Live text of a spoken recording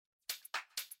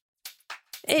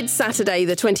It's Saturday,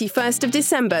 the 21st of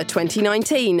December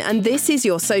 2019, and this is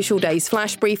your Social Days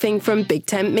flash briefing from Big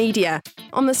Tent Media.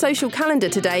 On the social calendar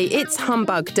today, it's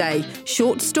Humbug Day,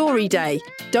 Short Story Day,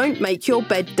 Don't Make Your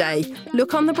Bed Day,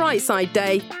 Look on the Bright Side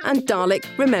Day, and Dalek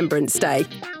Remembrance Day.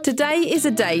 Today is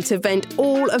a day to vent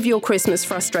all of your Christmas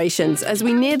frustrations. As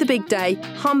we near the big day,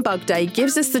 Humbug Day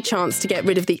gives us the chance to get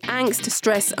rid of the angst,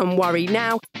 stress and worry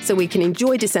now so we can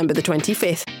enjoy December the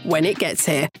 25th when it gets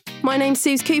here. My name's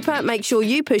Suze Cooper. Make sure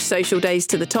you push Social Days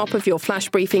to the top of your Flash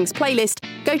Briefings playlist.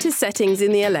 Go to Settings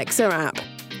in the Alexa app.